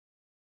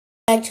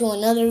Back to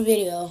another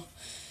video.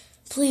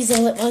 Please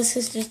don't let my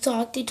sister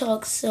talk. They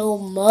talk so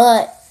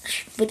much.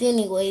 But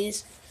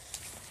anyways,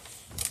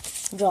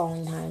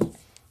 drawing time.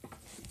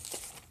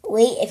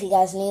 Wait, if you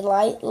guys need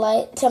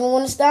light. Tell me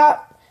when to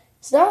stop.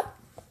 Stop.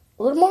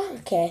 A little more.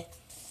 Okay.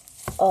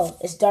 Oh,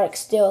 it's dark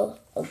still.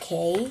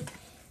 Okay.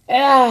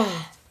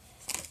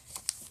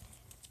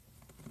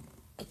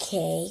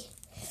 Okay.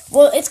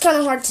 Well, it's kind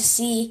of hard to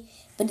see,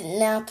 but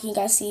now can you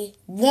guys see?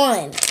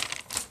 One.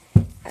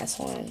 That's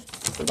one.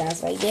 You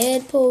guys like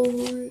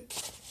Deadpool.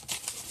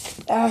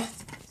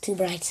 Too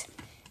bright.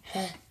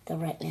 The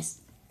brightness.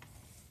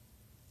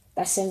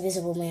 That's the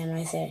Invisible Man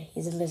right there.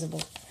 He's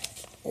invisible.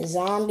 The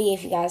zombie,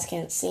 if you guys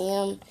can't see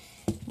him,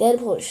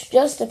 Deadpool is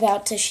just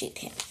about to shoot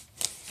him.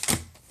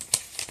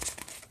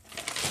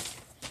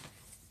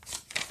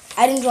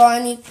 I didn't draw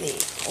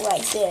anything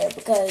right there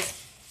because,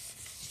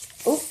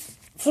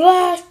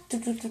 flash.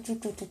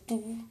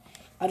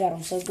 I got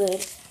him so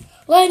good.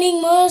 Lightning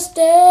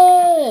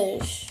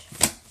mustache.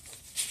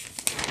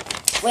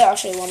 Wait, I'll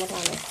show you one more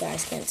time if you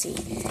guys can't see.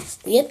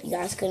 Yep, you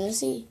guys couldn't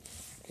see.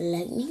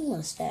 Lightning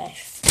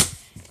mustache.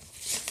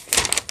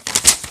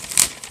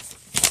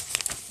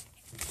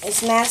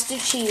 It's Master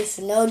Chief.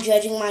 No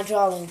judging my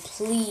drawing,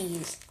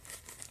 please.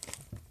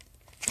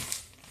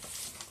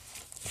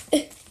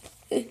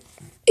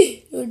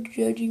 No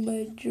judging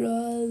my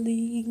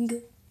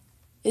drawing.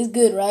 It's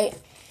good, right?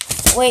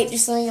 Wait,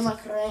 just let me get my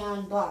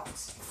crayon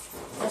box.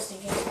 Just in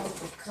case I want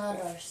to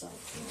cut or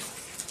something.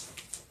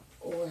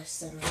 Or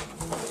etc.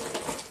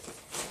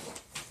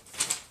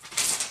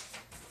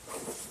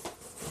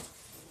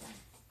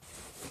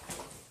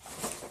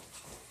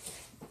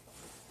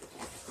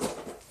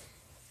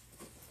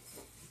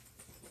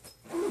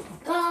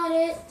 Got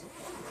it.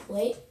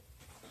 Wait.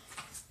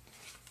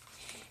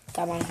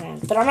 Got my crayon.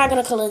 But I'm not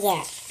going to color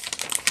that.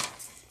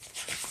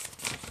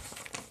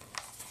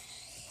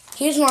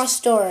 Here's my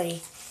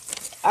story.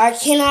 I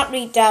cannot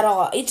read that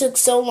all. It took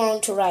so long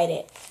to write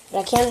it. But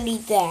I can't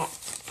read that.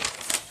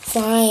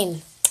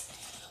 Fine.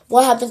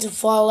 What happened to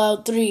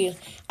Fallout 3?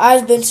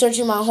 I've been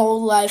searching my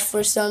whole life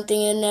for something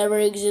that never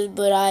exists,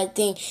 but I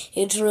think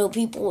it's real.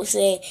 People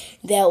say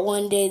that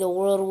one day the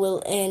world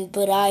will end,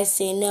 but I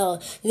say no.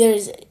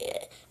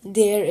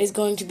 There is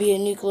going to be a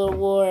nuclear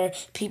war.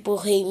 People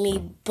hate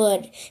me,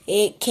 but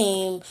it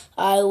came.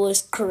 I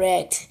was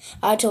correct.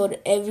 I told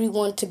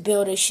everyone to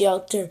build a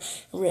shelter.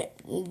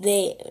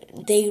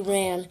 They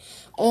ran.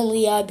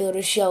 Only I built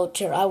a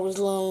shelter. I was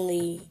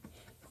lonely.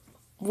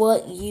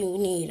 What you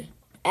need?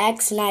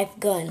 Axe, knife,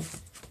 gun.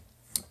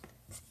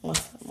 My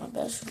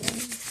best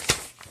friend.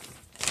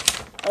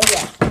 Oh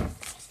yeah.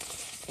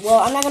 Well,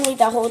 I'm not gonna read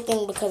that whole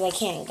thing because I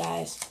can't,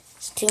 guys.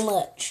 It's too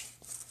much.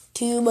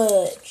 Too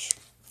much.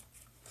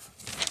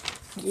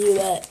 Too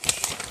much.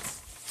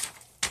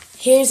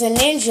 Here's a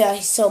ninja.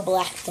 He's so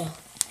black though.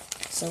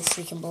 So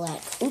freaking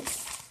black.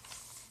 Oops.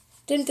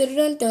 Dun dun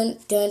dun dun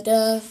dun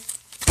dun.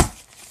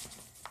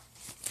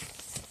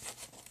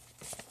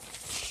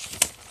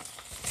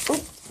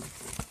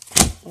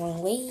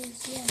 Wrong way,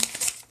 yeah.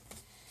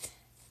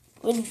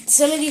 When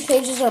some of these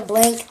pages are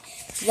blank,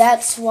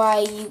 that's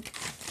why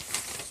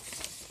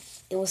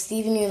it was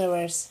Steven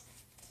Universe.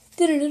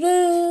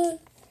 Da-da-da-da.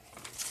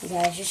 You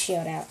guys just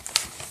shout out.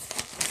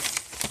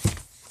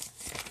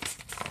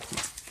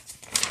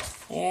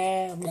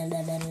 Yeah, blah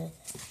blah blah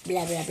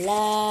blah blah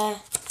blah.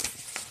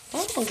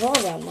 I don't draw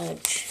that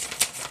much.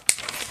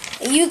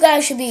 You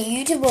guys should be a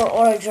YouTuber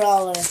or a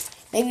drawer.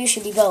 Maybe you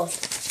should be both.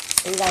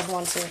 If you guys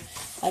want to.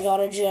 I draw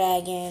a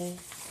dragon.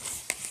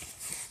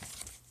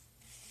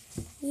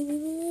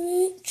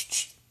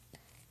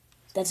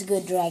 That's a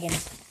good dragon.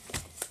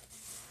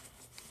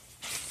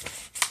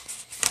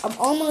 I'm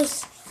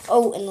almost...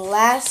 Oh, and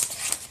last,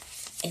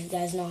 if you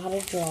guys know how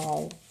to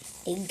draw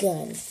a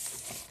gun,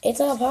 it's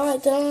a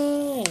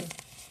Python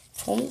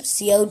from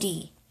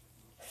COD,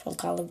 from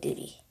Call of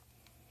Duty.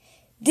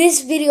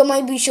 This video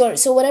might be short,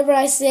 so whatever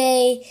I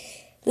say,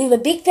 leave a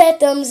big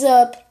fat thumbs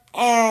up,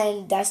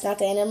 and that's not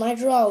the end of my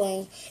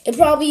drawing. It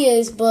probably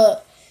is,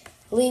 but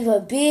leave a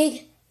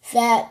big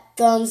fat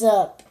thumbs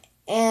up.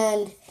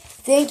 And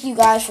thank you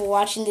guys for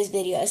watching this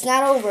video. It's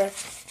not over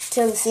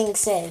till the thing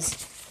says.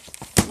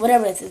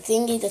 Whatever, the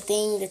thingy, the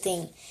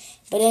thing.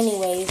 But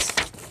anyways.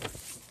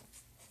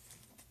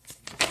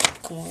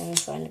 Come on, let me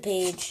find the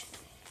page.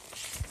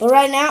 But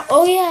right now,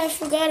 oh yeah, I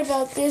forgot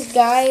about this,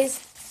 guys.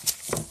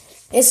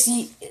 It's,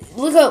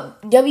 look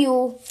up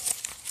W-A-Y.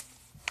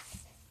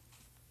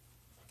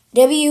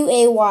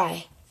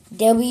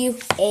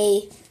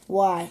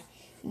 W-A-Y.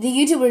 The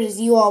YouTubers,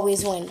 you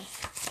always win.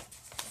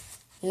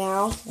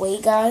 Now,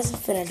 wait guys, I'm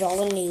finna draw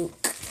a nuke.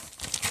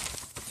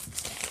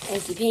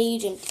 Empty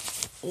page,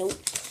 nope.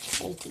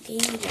 Empty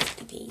page.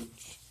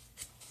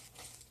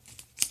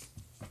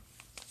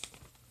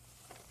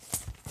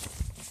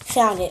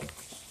 Found it.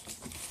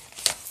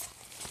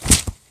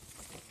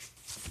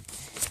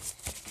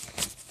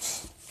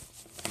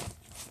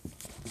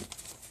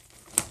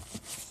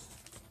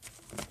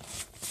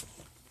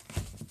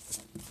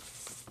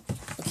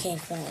 Okay,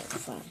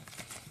 fine.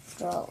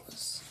 Draw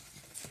this.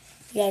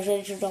 You guys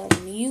ready to draw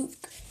nuke?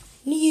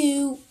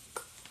 Nuke.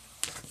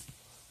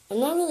 I'm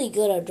not really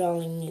good at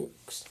drawing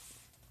nukes.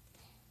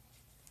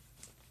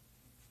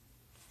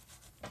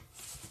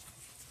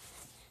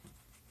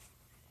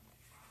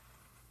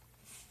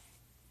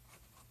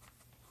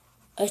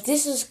 If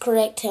this is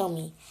correct, tell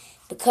me.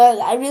 Because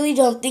I really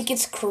don't think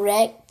it's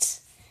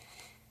correct.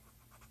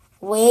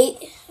 Wait,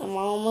 I'm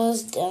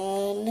almost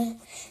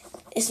done.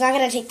 It's not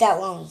going to take that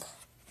long.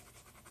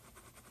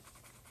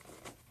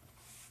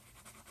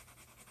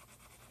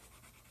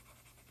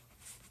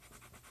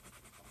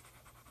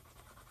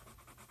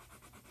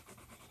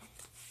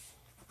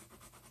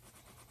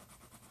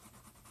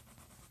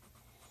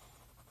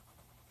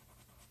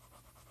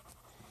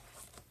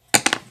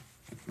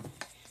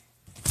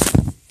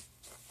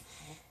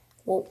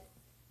 Whoa.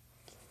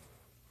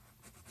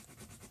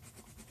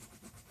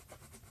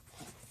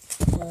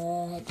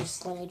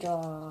 Just let me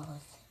draw.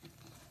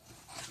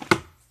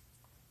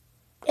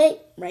 Hey,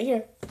 right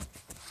here.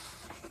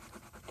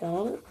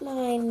 Don't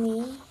mind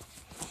me.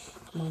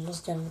 I'm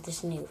almost done with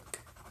this nuke.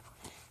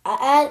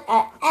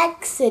 I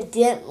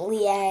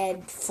accidentally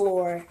add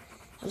 4.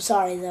 I'm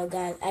sorry though,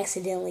 guys.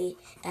 Accidentally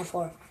add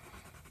 4.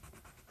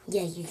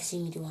 Yeah, you can see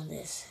me doing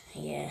this.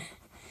 Yeah.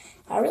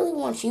 I really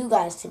want you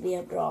guys to be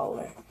a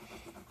drawer.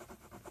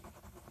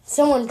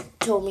 Someone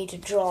told me to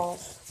draw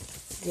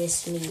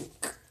this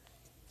nuke.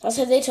 I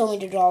said they told me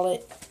to draw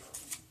it.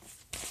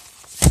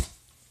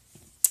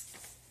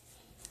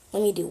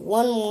 Let me do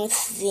one more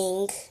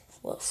thing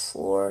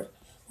before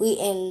we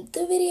end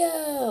the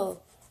video.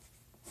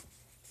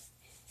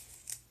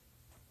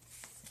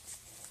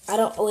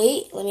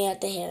 Let me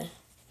add the hair.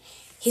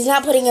 He's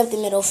not putting up the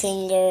middle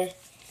finger.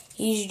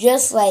 He's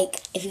just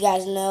like, if you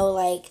guys know,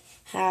 like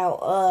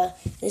how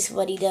this is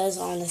what he does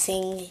on the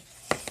thing.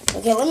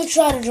 Okay, let me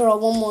try to draw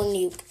one more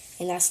nuke,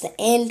 and that's the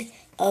end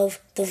of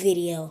the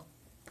video.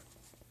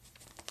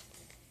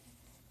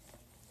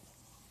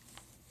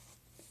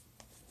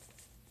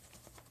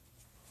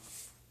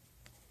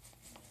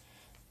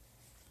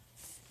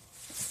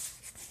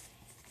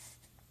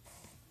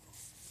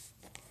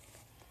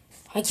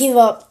 I give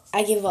up.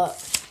 I give up.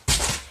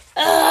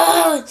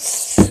 I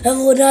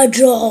will not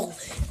draw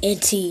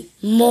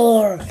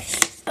anymore.